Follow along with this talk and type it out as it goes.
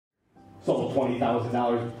Sold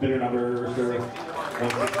 $20,000. Bidder number 169.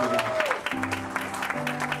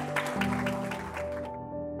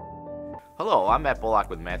 Hello, I'm Matt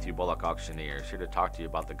Bullock with Matthew Bullock Auctioneers, here to talk to you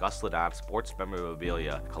about the LeDonne Sports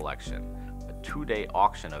Memorabilia Collection, a two-day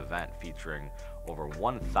auction event featuring over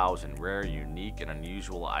 1,000 rare, unique, and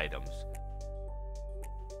unusual items.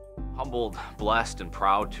 Humbled, blessed, and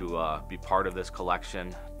proud to be part of this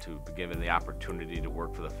collection, to be given the opportunity to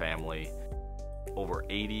work for the family. Over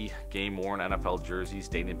 80 game-worn NFL jerseys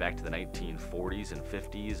dating back to the 1940s and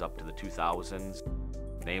 50s up to the 2000s.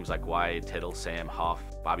 Names like Wyatt Tittle, Sam Huff,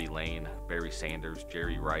 Bobby Lane, Barry Sanders,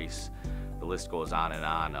 Jerry Rice. The list goes on and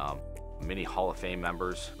on. Many Hall of Fame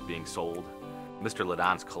members being sold. Mr.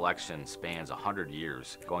 LeDonne's collection spans 100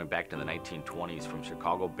 years, going back to the 1920s, from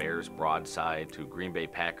Chicago Bears broadside to Green Bay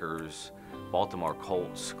Packers, Baltimore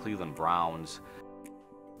Colts, Cleveland Browns.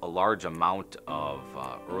 A large amount of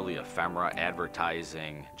early ephemera,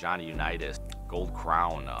 advertising, Johnny Unitas, Gold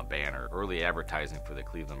Crown banner, early advertising for the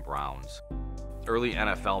Cleveland Browns. Early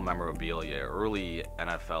NFL memorabilia, early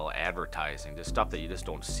NFL advertising, just stuff that you just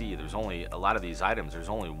don't see. There's only, a lot of these items, there's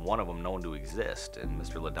only one of them known to exist, and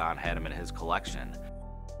Mr. LeDonne had them in his collection.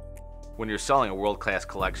 When you're selling a world-class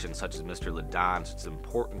collection such as Mr. LeDonne's, it's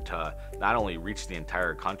important to not only reach the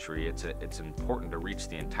entire country, it's important to reach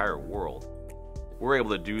the entire world. We're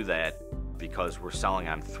able to do that because we're selling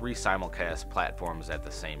on 3 simulcast platforms at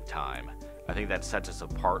the same time. I think that sets us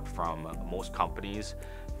apart from most companies,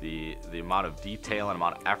 the amount of detail and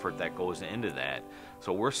amount of effort that goes into that.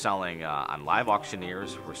 So we're selling on Live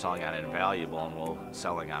Auctioneers, we're selling on Invaluable, and we're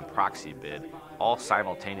selling on Proxy Bid, all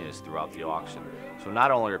simultaneous throughout the auction. So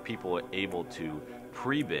not only are people able to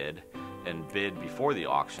pre-bid and bid before the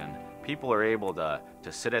auction, people are able to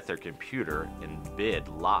sit at their computer and bid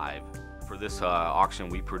live. For this auction,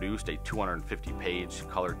 we produced a 250-page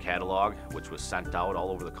color catalog, which was sent out all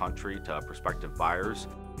over the country to prospective buyers.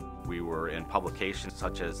 We were in publications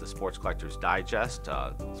such as the Sports Collectors Digest,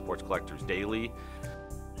 Sports Collectors Daily,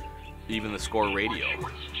 even the Score Radio.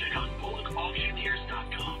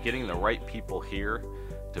 Getting the right people here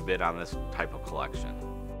to bid on this type of collection.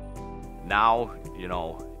 Now, you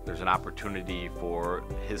know, there's an opportunity for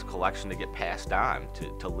his collection to get passed on,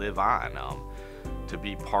 to live on, to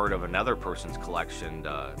be part of another person's collection,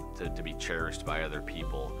 to be cherished by other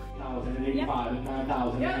people. 1,085,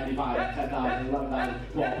 9,095, 10,000, 11,000,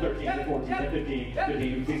 12, 13, 14, 15,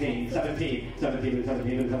 15, 16, 17, 17,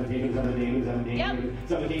 17, 17, 17, 17,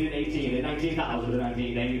 17, 18, and 19,000,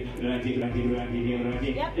 19, 19, 19, 19,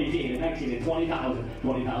 18, and 19, and 20,000,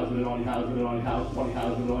 20,000, 20,000, 20,000,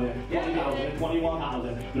 20,000, 20,000,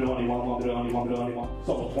 21,000, 21,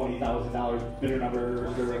 sold $20,000. Bidder number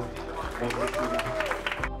 169.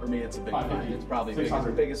 For me, it's a big find. It's probably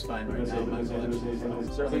the biggest find right now in my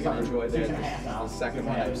collection. Certainly going to enjoy that. This is the second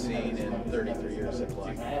one I've seen in 33 years of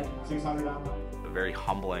collecting. A very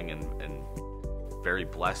humbling and very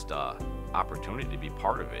blessed opportunity to be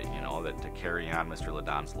part of it, you know, to carry on Mr.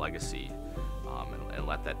 LeDonne's legacy and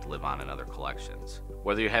let that live on in other collections.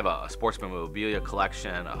 Whether you have a sports memorabilia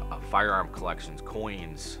collection, a firearm collections,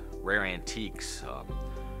 coins, rare antiques,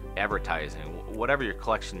 advertising, whatever your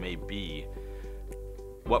collection may be,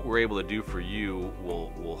 what we're able to do for you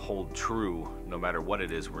will hold true no matter what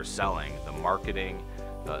it is we're selling. The marketing,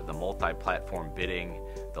 the multi-platform bidding,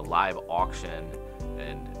 the live auction,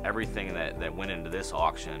 and everything that went into this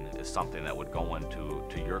auction is something that would go into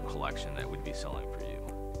your collection that we'd be selling for you.